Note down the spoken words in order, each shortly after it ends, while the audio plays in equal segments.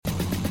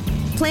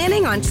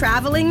Planning on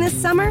traveling this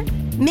summer?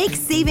 Make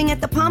saving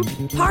at the pump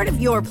part of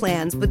your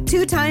plans with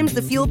 2 times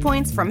the fuel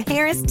points from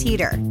Harris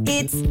Teeter.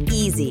 It's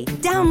easy.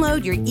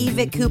 Download your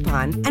eVic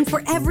coupon, and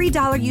for every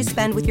 $1 you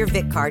spend with your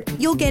Vic card,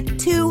 you'll get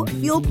 2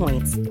 fuel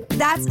points.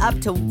 That's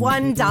up to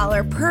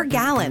 $1 per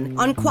gallon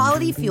on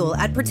quality fuel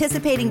at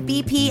participating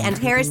BP and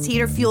Harris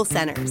Teeter fuel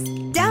centers.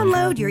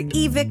 Download your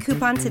eVic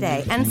coupon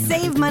today and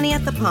save money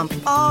at the pump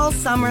all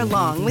summer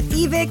long with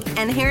eVic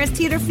and Harris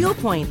Teeter fuel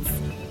points.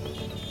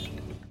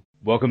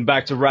 Welcome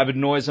back to Rabbit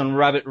Noise on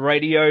Rabbit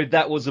Radio.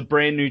 That was a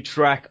brand new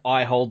track,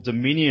 I Hold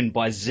Dominion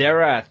by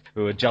Xerath,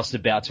 who are just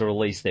about to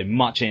release their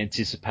much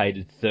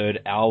anticipated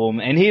 3rd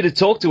album. And here to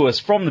talk to us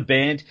from the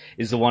band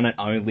is the one and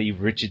only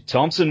Richard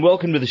Thompson.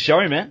 Welcome to the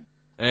show, man.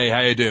 Hey,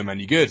 how you doing,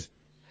 man? You good?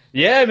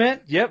 Yeah,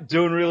 man. Yep,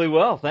 doing really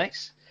well,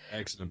 thanks.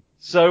 Excellent.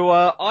 So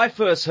I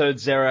first heard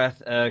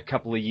Xerath a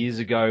couple of years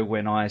ago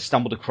when I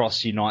stumbled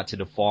across Unite to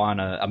Defy on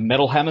a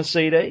Metal Hammer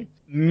CD.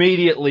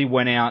 Immediately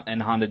went out and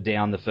hunted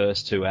down the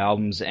first 2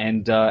 albums,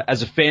 and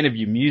as a fan of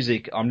your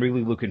music, I'm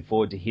really looking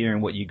forward to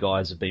hearing what you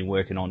guys have been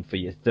working on for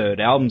your 3rd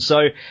album. So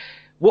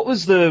what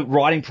was the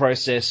writing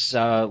process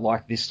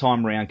like this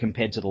time around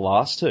compared to the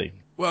last 2?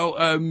 Well,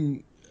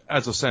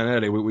 as I was saying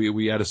earlier,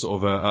 we had a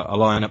sort of a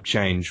lineup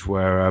change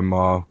where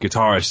our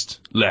guitarist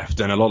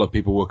left, and a lot of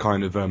people were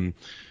kind of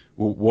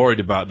were worried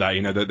about that.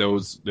 You know, that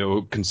they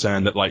were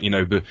concerned that, like, you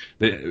know,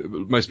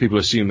 most people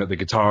assume that the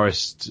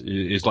guitarist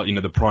is like, you know,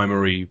 the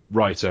primary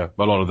writer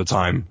a lot of the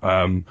time.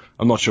 I'm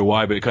not sure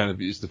why, but it kind of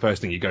is the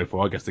first thing you go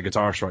for. I guess the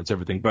guitarist writes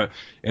everything, but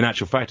in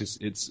actual fact,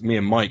 it's me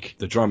and Mike,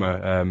 the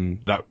drummer,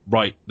 that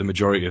write the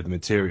majority of the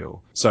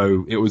material.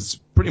 So it was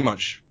pretty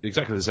much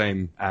exactly the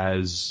same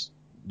as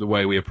the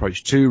way we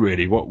approach 2,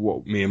 really.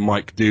 What me and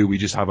Mike do, we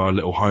just have our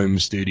little home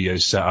studio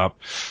set up,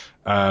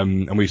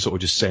 and we sort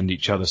of just send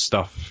each other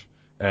stuff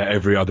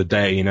every other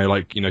day, you know,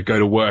 like, you know, go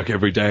to work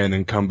every day and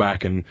then come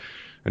back and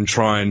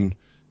try and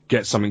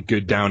get something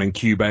good down in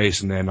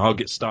Cubase, and then I'll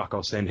get stuck,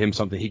 I'll send him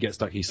something, he gets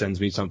stuck, he sends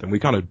me something. We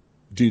kind of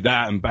do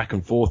that and back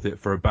and forth it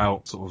for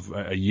about sort of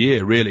a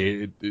year,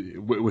 really.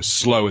 It was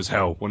slow as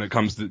hell when it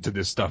comes to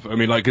this stuff. I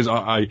mean, like, cause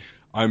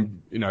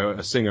I'm, you know,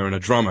 a singer and a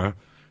drummer,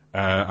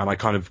 and I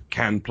kind of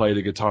can play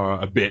the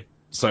guitar a bit.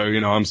 So,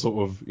 you know, I'm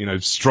sort of, you know,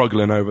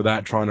 struggling over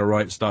that, trying to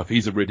write stuff.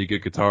 He's a really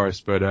good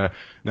guitarist, but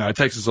no, it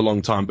takes us a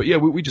long time. But yeah,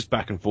 we just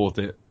back and forth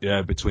it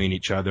between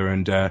each other,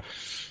 and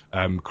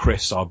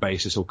Chris, our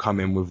bassist, will come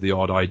in with the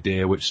odd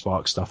idea which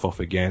sparks stuff off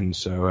again.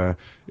 So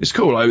it's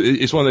cool.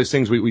 It's one of those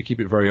things we keep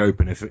it very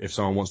open. If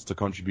someone wants to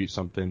contribute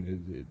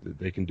something,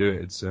 they can do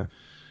it.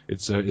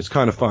 It's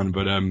kind of fun,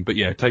 but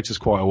yeah, it takes us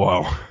quite a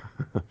while.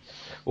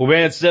 Well,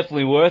 man, it's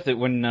definitely worth it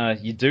when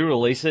you do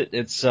release it.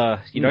 It's,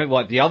 you know,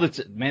 like the other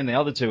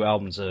two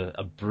albums are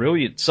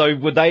brilliant. So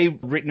were they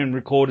written and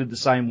recorded the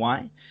same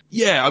way?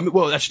 Yeah, I mean,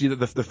 well, actually,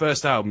 the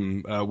first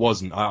album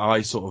wasn't.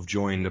 I sort of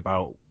joined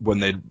about when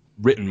they'd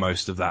written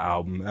most of that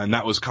album, and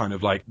that was kind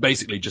of like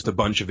basically just a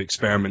bunch of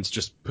experiments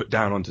just put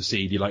down onto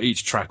CD. Like,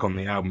 each track on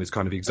the album is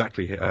kind of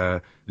exactly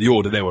the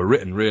order they were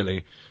written,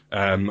 really.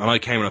 And I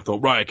came and I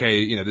thought, right, okay,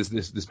 you know,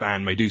 this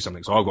band may do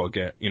something, so I've got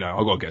to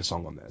get a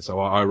song on there. So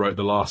I wrote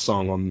the last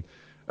song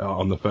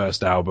on the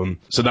first album.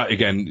 So that,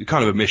 again,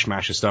 kind of a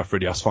mishmash of stuff,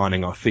 really, us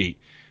finding our feet.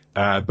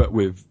 But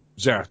with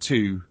Xerath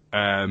 2,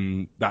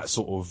 that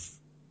sort of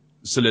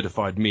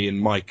solidified me and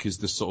Mike as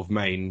the sort of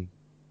main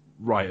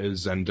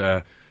writers. And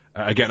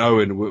again,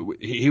 Owen,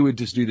 he would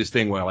just do this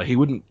thing where, like, he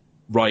wouldn't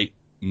write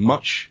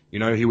much, you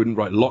know, he wouldn't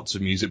write lots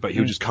of music, but he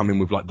would just come in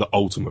with, like, the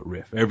ultimate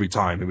riff every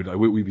time. He would, like,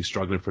 we'd be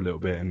struggling for a little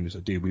bit, and he's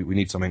like, dude, we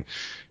need something,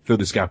 fill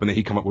this gap, and then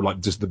he'd come up with,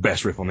 like, just the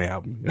best riff on the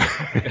album,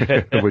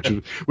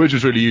 which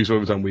was really useful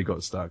every time we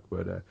got stuck.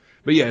 But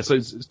yeah, so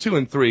it's 2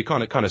 and 3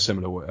 kind of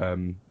similar,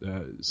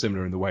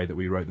 similar in the way that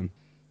we wrote them.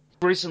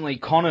 Recently,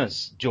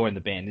 Connor's joined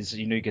the band. This is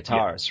your new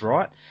guitarist,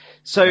 right?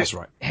 So that's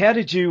right. How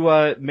did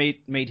you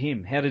meet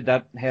him? How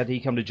did he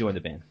come to join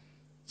the band?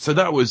 So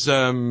that was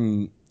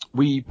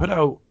we put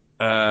out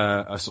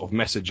a sort of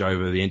message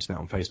over the internet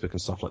on Facebook and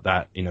stuff like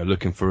that, you know,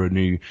 looking for a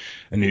new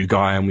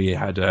guy, and we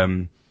had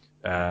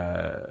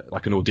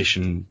like an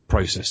audition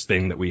process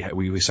thing that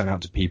we sent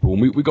out to people,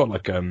 and we got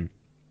like a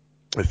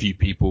few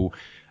people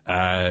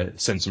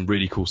send some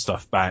really cool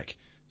stuff back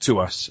to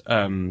us,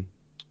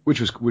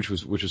 which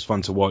was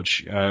fun to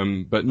watch,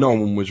 but no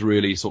one was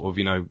really sort of,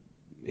 you know,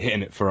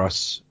 hitting it for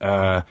us,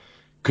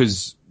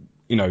 because,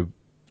 you know,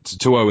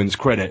 to Owen's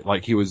credit,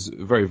 like, he was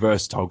a very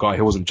versatile guy.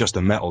 He wasn't just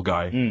a metal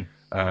guy.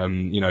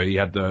 You know, he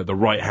had the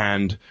right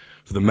hand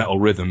for the metal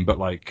rhythm, but,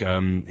 like,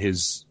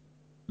 his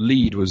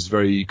lead was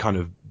very kind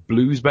of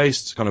blues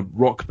based, kind of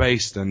rock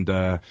based, and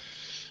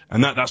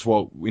that's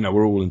what, you know,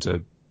 we're all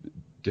into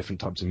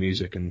different types of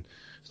music and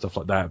stuff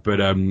like that, but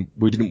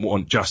we didn't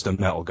want just a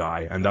metal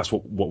guy, and that's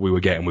what we were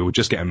getting. We were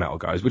just getting metal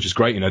guys, which is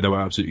great. You know, they were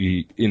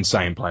absolutely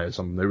insane players,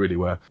 some of them, they really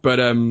were. But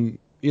you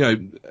know,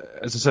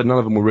 as I said, none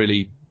of them were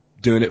really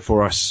doing it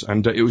for us.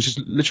 And it was just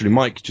literally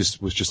Mike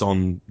was just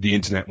on the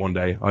internet one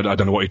day. I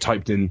don't know what he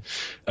typed in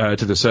to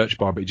the search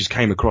bar, but he just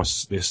came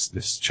across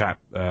this chap,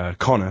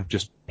 Connor,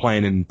 just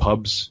playing in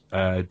pubs,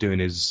 doing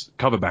his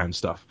cover band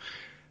stuff.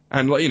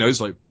 And like, it's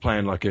like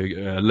playing like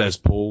a Les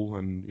Paul,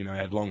 and he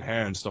had long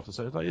hair and stuff.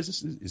 So like,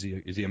 is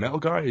he a metal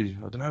guy?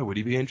 I don't know. Would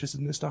he be interested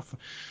in this stuff?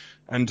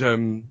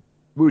 And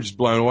we were just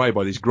blown away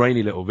by these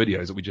grainy little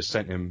videos that we just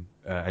sent him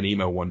an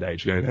email one day,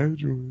 just going,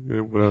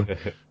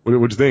 what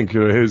do you think?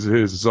 Here's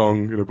a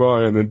song,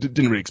 bye. And then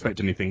didn't really expect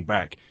anything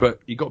back.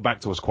 But he got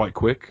back to us quite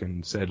quick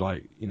and said,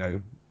 like,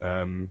 it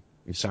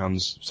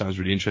sounds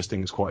really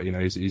interesting. It's quite,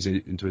 he's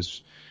into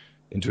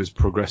his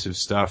progressive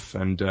stuff,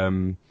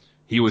 and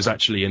he was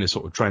actually in a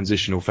sort of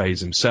transitional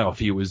phase himself.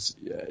 He was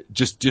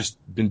just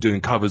been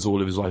doing covers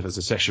all of his life as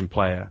a session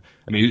player.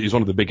 I mean, he's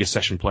one of the biggest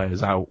session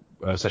players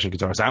session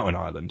guitarists out in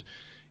Ireland.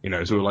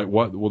 So we're like,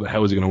 what the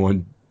hell is he going to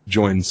want to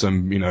join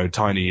some,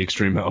 tiny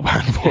extreme metal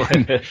band for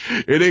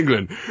in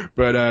England?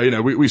 But,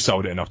 we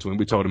sold it enough to him.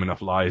 We told him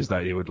enough lies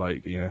that he would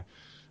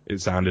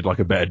it sounded like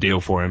a better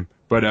deal for him.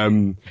 But,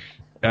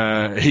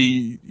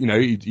 he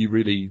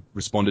really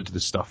responded to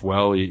this stuff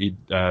well. He'd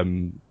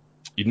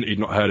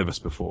not heard of us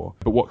before.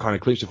 But what kind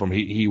of clinched it for him,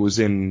 he was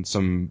in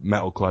some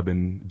metal club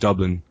in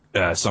Dublin,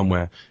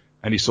 somewhere,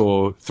 and he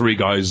saw 3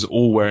 guys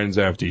all wearing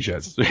Xerath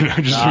t-shirts. Just a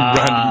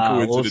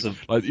random coincidence.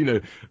 Awesome.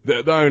 Like,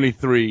 there are only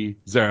 3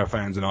 Xerath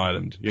fans in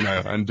Ireland,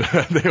 and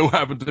they all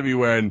happen to be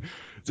wearing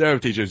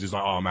Xerath t-shirts. He's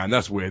like, oh man,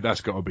 that's weird.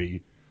 That's gotta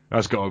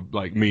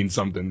mean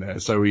something there.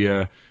 So he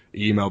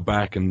emailed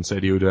back and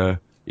said he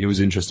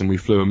was interested, and we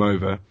flew him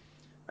over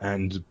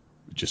and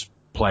just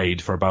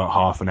played for about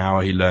half an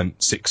hour. He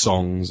learnt 6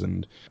 songs,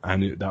 and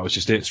that was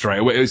just it straight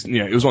away.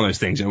 It was one of those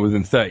things,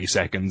 within 30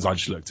 seconds, I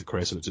just looked at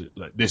Chris and said,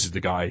 like, this is the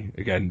guy.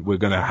 Again, we're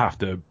going to have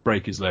to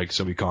break his legs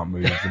so we can't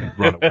move and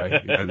run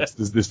away. This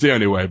is the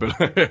only way. But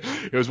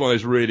it was one of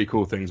those really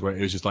cool things where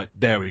it was just like,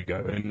 there we go.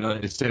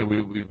 And still,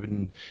 we've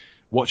been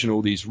watching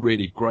all these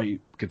really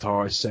great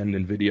guitarists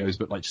sending videos,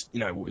 but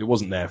it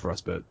wasn't there for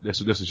us. But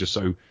this was just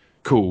so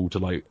cool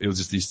to it was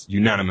just this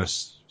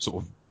unanimous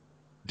sort of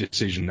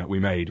decision that we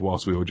made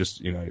whilst we were just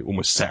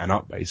almost setting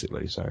up,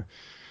 basically. So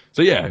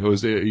yeah,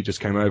 he just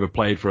came over,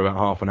 played for about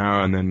half an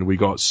hour, and then we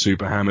got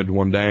super hammered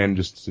one day and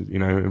just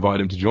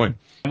invited him to join.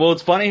 Well,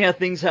 it's funny how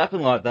things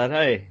happen like that,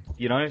 hey.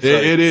 So...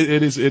 It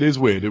is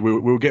weird. We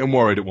were getting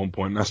worried at one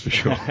point, that's for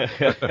sure.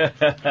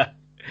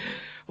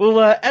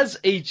 Well, as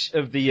each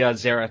of the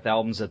Xerath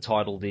albums are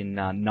titled in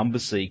number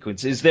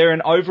sequence, is there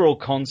an overall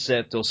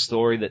concept or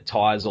story that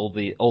ties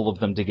all of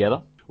them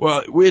together?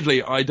 Well,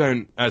 weirdly,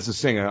 as a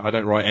singer, I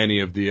don't write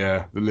any of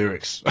the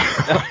lyrics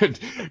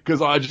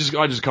because I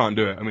just can't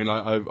do it. I mean,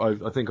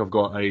 I think I've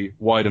got a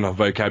wide enough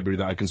vocabulary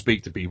that I can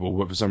speak to people,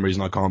 but for some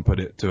reason I can't put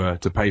it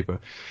to paper.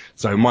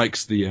 So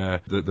Mike's the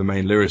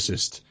main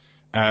lyricist,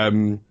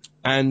 and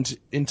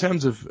in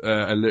terms of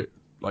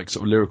sort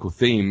of lyrical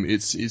theme,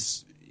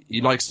 it's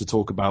he likes to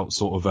talk about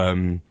sort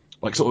of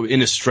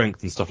inner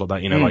strength and stuff like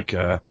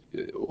that,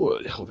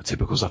 all the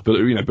typical stuff, but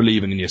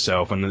believing in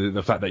yourself, and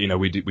the fact that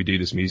we do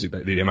this music,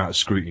 that the amount of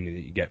scrutiny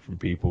that you get from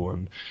people,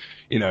 and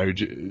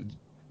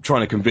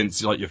trying to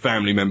convince your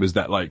family members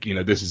that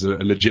this is a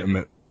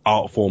legitimate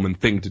art form and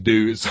thing to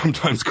do is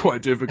sometimes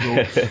quite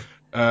difficult.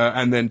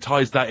 And then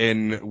ties that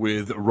in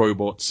with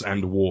robots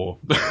and war.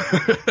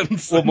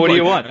 Well, what do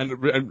you want?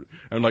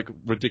 And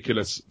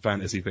ridiculous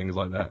fantasy things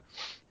like that.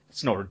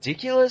 It's not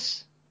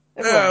ridiculous.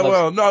 It's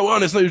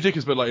not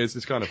ridiculous, but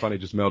it's kind of funny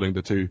just melding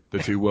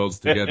the two worlds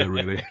together,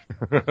 really,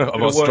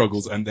 of our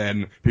struggles and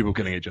then people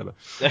killing each other.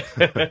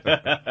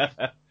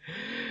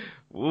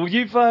 Well,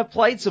 you've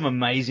played some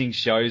amazing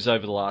shows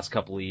over the last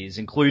couple of years,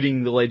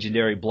 including the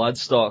legendary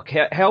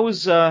Bloodstock. How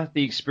was the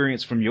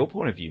experience from your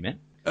point of view,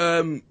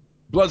 man?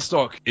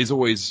 Bloodstock is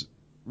always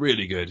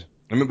really good.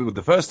 I remember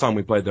the first time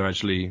we played there,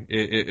 actually,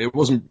 it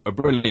wasn't a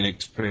brilliant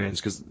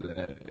experience because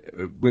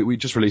we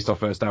just released our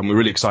first album. We were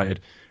really excited.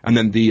 And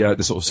then the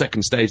sort of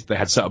second stage that they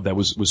had set up there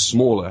was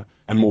smaller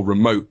and more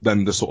remote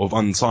than the sort of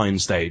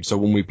unsigned stage. So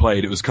when we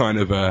played, it was kind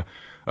of a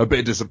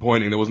bit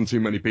disappointing. There wasn't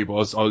too many people.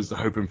 I was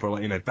hoping for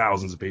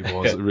thousands of people. I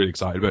was really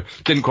excited, but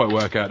didn't quite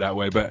work out that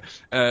way. But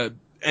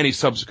any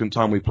subsequent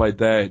time we played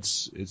there,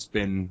 it's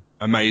been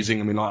amazing.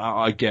 I mean,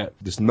 I get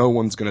this no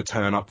one's going to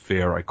turn up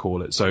fear, I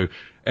call it. So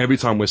every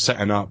time we're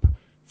setting up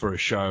for a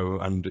show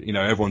and,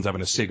 everyone's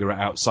having a cigarette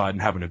outside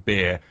and having a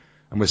beer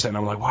and we're sitting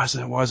there, I'm like, why is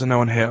there no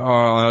one here?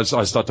 Oh,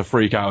 I start to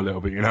freak out a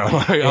little bit,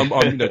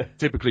 I'm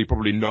typically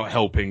probably not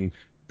helping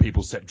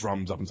people set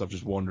drums up and stuff,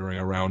 just wandering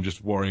around,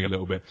 just worrying a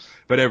little bit.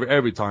 But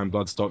every time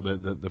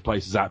Bloodstock, the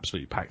place is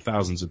absolutely packed,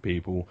 thousands of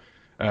people.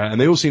 And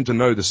they all seem to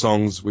know the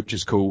songs, which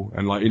is cool.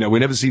 And we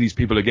never see these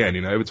people again.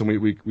 Every time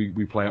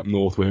we play up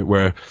north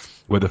where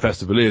the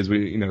festival is,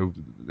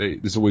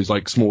 there's always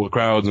smaller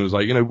crowds, and it was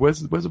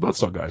where's the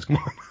Bloodstock guys? Come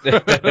on,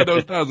 there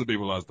was 1,000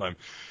 people last time.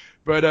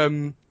 But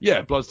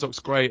yeah, Bloodstock's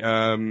great.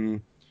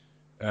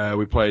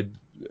 We played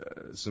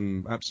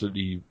some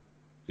absolutely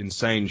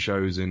insane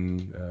shows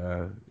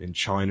in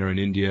China and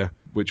India,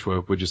 which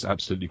were just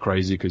absolutely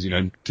crazy because,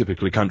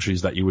 typically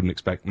countries that you wouldn't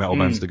expect metal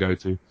bands to go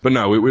to. But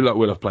no, we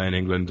love playing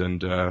England,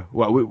 and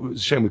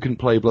it's a shame we couldn't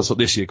play Bloodstock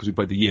this year because we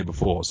played the year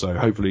before. So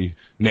hopefully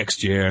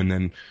next year, and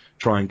then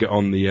try and get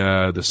on the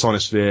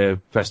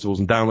Sonosphere festivals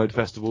and Download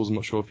festivals. I'm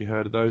not sure if you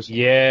heard of those.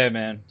 Yeah,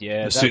 man.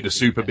 Yeah, the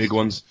super big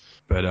ones.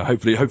 But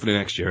hopefully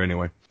next year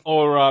anyway.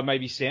 Or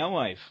maybe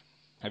Soundwave.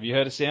 Have you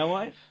heard of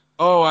Soundwave?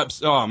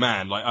 Oh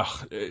man!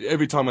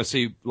 Every time I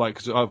see,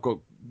 we've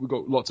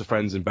got lots of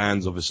friends in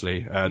bands,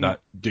 obviously, that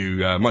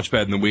do much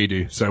better than we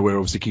do. So we're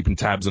obviously keeping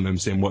tabs on them,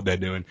 seeing what they're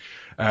doing.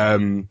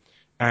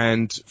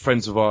 And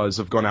friends of ours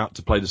have gone out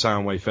to play the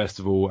Soundwave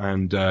Festival,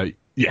 and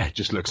it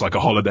just looks like a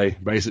holiday,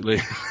 basically.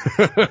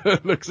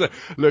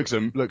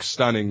 looks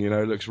stunning,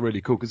 looks really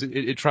cool because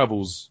it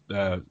travels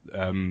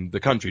the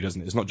country,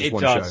 doesn't it? It's not just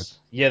one show.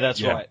 Yeah,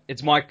 that's right.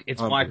 It's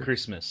my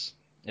Christmas.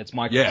 It's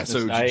my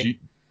Christmas day.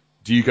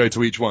 Do you go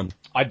to each one?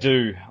 I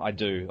do. I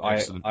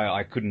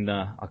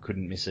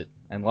couldn't miss it.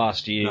 And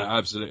last year, no,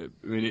 absolutely.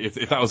 I mean,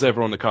 if that was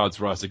ever on the cards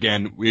for us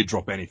again, we'd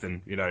drop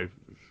anything.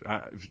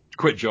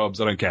 Quit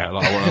jobs. I don't care.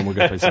 We're going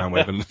to play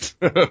Soundwave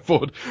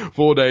and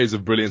 4 days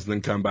of brilliance, and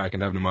then come back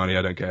and have the money.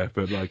 I don't care.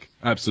 But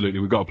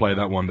absolutely, we've got to play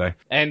that one day.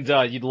 And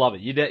you'd love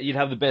it. You'd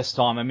have the best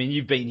time. I mean,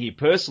 you've been here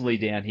personally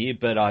down here,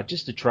 but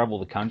just to travel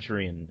the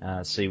country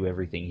and see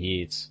everything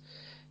here, it's.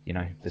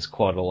 There's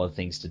quite a lot of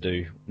things to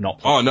do.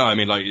 Oh no, I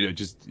mean,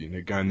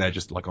 going there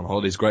just on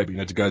holiday is great,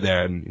 but to go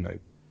there and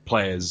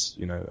play as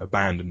a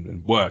band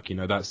and work,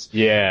 that's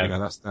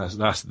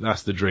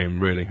that's the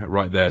dream really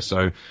right there.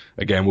 So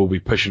again, we'll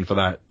be pushing for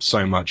that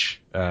so much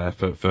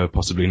for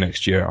possibly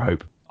next year, I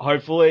hope.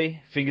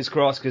 Hopefully, fingers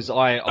crossed, because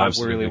I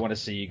really want to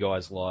see you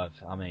guys live.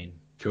 I mean,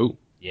 cool.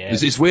 Yeah,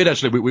 it's weird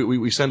actually.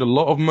 We send a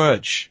lot of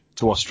merch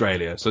to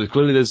Australia, so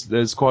clearly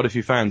there's quite a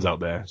few fans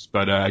out there.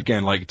 But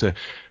again, to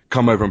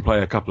come over and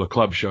play a couple of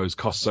club shows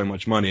costs so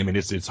much money. I mean,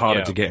 it's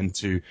harder to get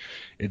into.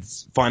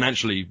 It's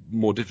financially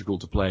more difficult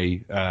to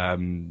play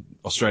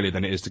Australia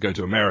than it is to go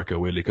to America,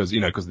 really, because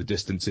the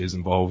distances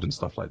involved and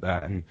stuff like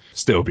that, and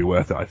still be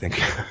worth it, I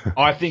think.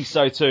 I think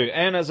so too.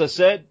 And as I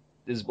said,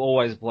 there's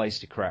always a place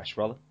to crash,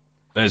 brother.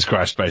 There's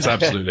crash space,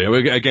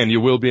 absolutely. Again,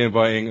 you will be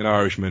inviting an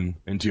Irishman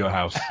into your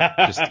house.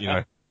 Just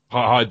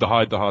hide the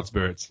hard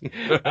spirits.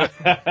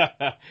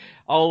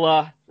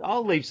 I'll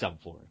leave some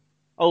for him.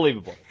 I'll leave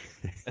a bottle.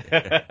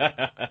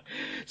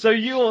 So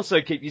you also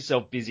keep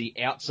yourself busy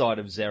outside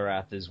of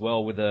Zerath as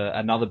well with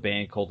another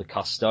band called The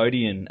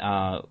Custodian,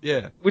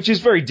 which is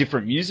very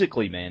different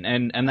musically, man,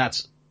 and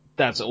that's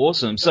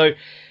awesome. So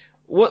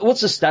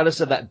what's the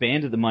status of that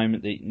band at the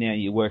moment that now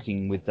you're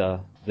working with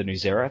the new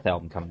Zerath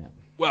album coming out?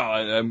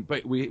 Well,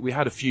 but we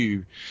had a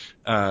few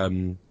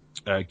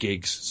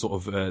gigs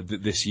sort of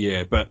this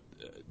year, but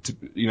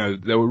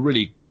they were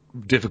really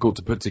difficult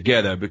to put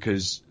together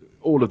because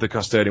all of The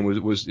Custodian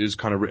was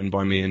kind of written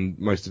by me, and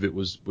most of it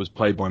was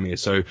played by me.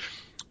 So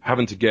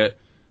having to get,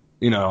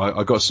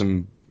 I got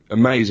some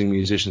amazing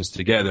musicians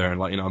together,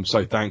 and I'm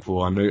so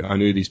thankful. I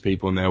knew these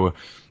people, and they were,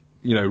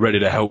 ready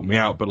to help me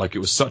out. But it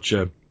was such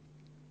a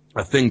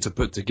thing to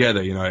put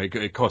together.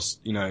 It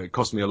cost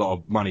me a lot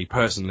of money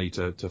personally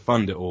to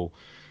fund it all.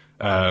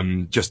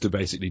 Just to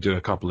basically do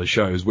a couple of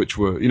shows, which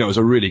were, it was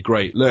a really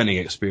great learning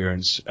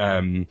experience.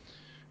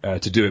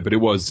 To do it, but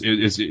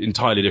it's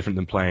entirely different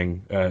than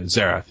playing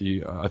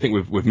Zerath. I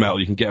think with metal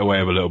you can get away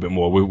with a little bit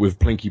more. With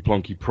Plinky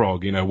Plonky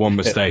Prog, one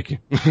mistake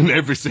and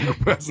every single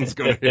person's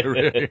going to hear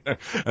it.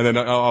 And then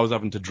I was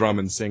having to drum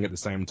and sing at the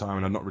same time,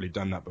 and I've not really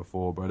done that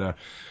before. But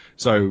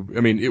so I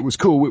mean, it was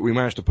cool. We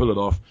managed to pull it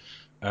off.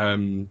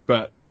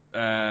 But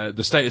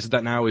the status of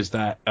that now is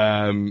that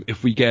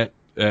if we get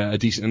a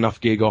decent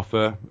enough gig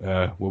offer,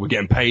 where we're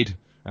getting paid,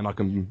 and I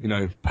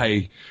can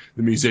pay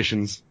the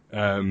musicians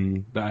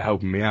that are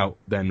helping me out,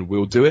 then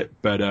we'll do it.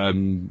 But as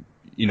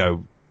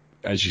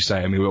you say,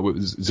 I mean,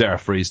 Zerath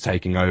 3 is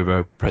taking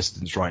over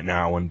precedence right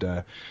now,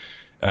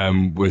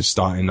 and we're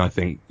starting, I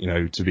think,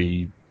 to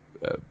be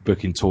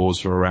booking tours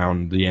for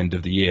around the end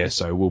of the year.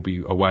 So we'll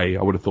be away,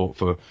 I would have thought,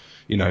 for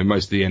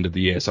most of the end of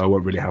the year. So I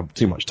won't really have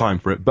too much time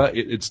for it. But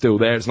it's still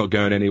there. It's not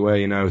going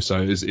anywhere.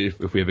 So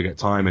if we ever get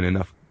time and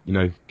enough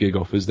gig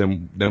offers,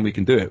 then we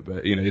can do it.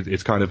 But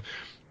it's kind of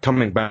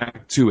coming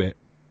back to it.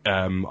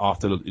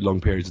 After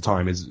long periods of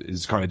time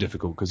is kind of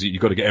difficult because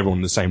you've got to get everyone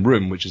in the same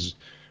room, which is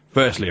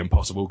firstly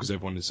impossible because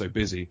everyone is so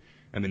busy,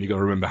 and then you've got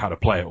to remember how to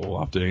play it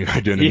all after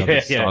doing another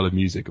style of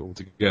music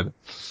altogether.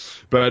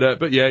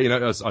 But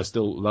yeah, I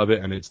still love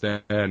it, and it's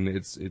there, and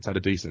it's had a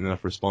decent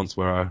enough response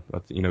where I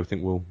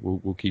think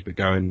we'll keep it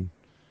going,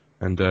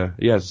 and as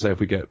I say, if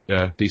we get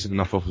decent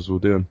enough offers, we'll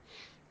do them.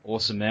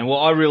 Awesome, man. Well,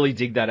 I really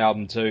dig that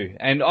album too,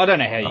 and I don't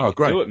know how you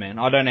can do it, man.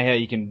 I don't know how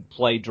you can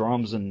play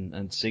drums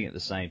and sing at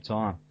the same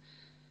time.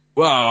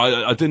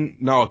 Well, I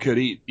didn't know I could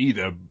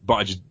either, but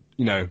I just,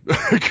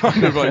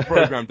 kind of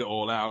programmed it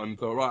all out and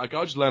thought, right,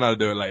 I'll just learn how to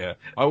do it later.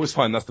 I always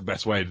find that's the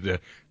best way to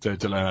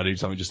learn how to do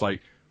something. Just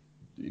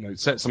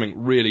set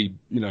something really,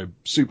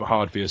 super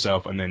hard for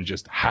yourself and then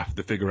just have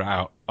to figure it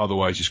out.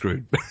 Otherwise, you're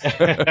screwed.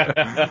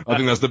 I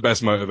think that's the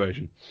best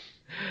motivation.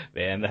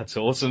 Man, that's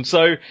awesome.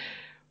 So,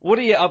 what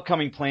are your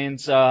upcoming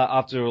plans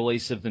after the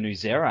release of the new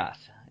Xerath?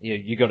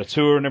 You got a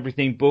tour and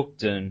everything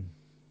booked, and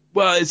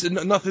well, it's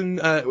nothing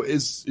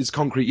is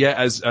concrete yet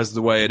as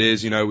the way it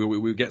is.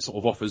 We get sort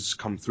of offers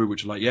come through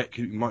which are like, yeah,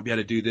 you might be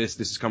able to do this.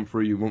 This has come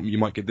through. You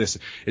might get this.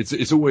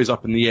 It's always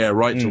up in the air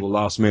right till the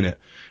last minute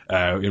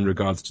in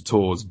regards to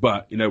tours.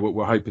 But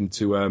we're hoping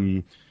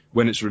to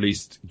when it's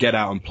released, get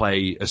out and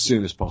play as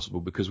soon as possible,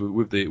 because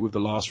with the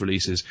last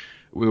releases,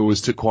 we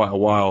always took quite a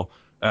while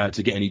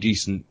to get any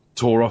decent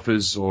tour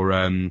offers,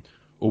 or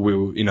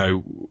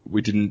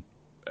we didn't.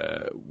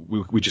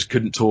 We just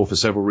couldn't tour for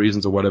several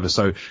reasons or whatever.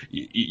 So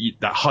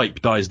that hype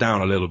dies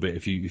down a little bit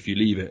if you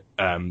leave it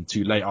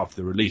too late after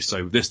the release.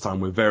 So this time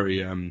we're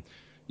very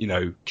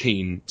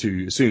keen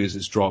to, as soon as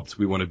it's dropped,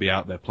 we want to be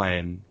out there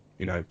playing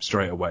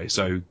straight away.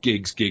 So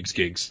gigs.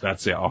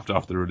 That's it after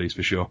the release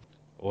for sure.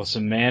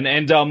 Awesome, man.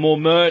 And more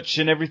merch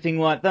and everything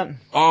like that?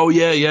 Oh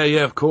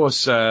yeah, of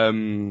course. I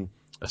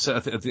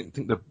think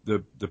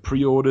the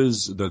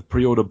pre-orders, the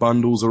pre-order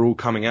bundles are all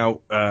coming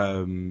out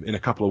in a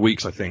couple of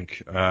weeks, I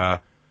think.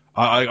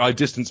 I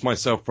distance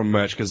myself from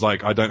merch because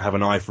I don't have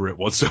an eye for it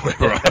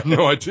whatsoever. I have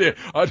no idea.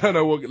 I don't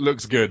know what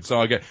looks good, so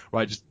I get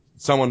just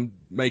someone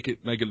make it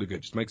look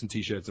good. Just make some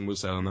t-shirts and we'll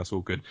sell them. That's all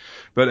good.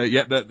 But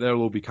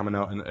they'll all be coming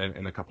out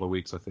in a couple of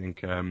weeks, I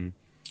think, and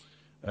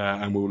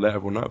we'll let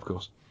everyone know, of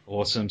course.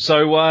 Awesome.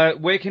 So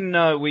where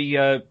can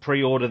we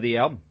pre-order the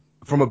album?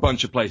 From a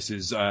bunch of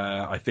places,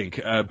 I think,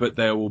 but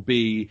there will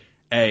be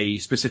a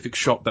specific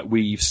shop that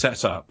we've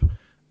set up.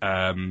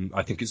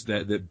 I think it's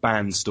the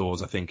band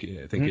stores. I think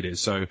it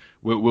is. So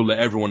we'll let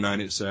everyone know,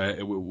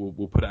 and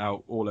we'll put it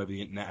out all over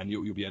the internet, and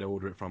you'll be able to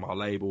order it from our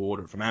label,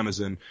 order it from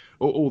Amazon,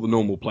 all the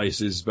normal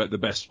places. But the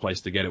best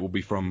place to get it will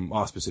be from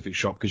our specific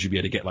shop, because you'll be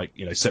able to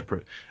get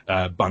separate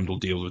bundle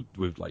deals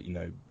with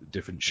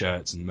different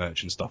shirts and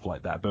merch and stuff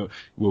like that. But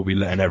we'll be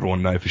letting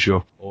everyone know for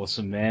sure.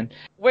 Awesome, man.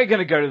 We're going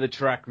to go to the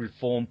track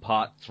Reform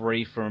Part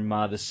 3 from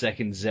the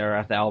second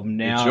Xerath album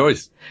now. Good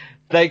choice.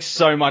 Thanks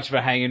so much for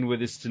hanging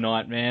with us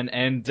tonight, man.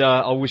 And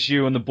I wish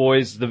you and the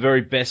boys the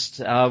very best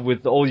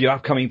with all your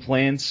upcoming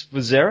plans for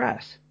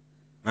Xerath.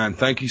 Man,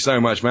 thank you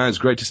so much, man. It's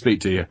great to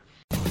speak to you.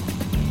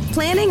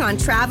 Planning on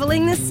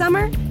traveling this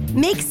summer?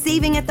 Make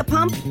saving at the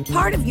pump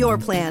part of your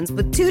plans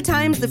with 2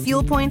 times the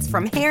fuel points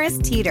from Harris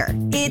Teeter.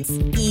 It's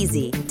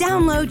easy.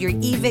 Download your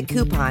eVic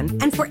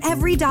coupon, and for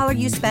every $1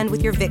 you spend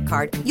with your Vic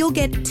card, you'll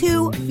get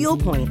 2 fuel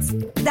points.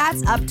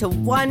 That's up to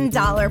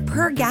 $1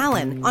 per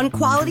gallon on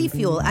quality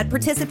fuel at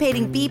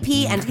participating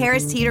BP and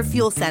Harris Teeter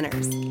fuel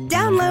centers.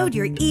 Download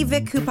your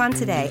eVic coupon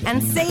today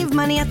and save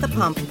money at the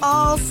pump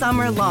all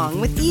summer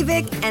long with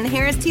eVic and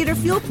Harris Teeter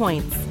fuel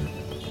points.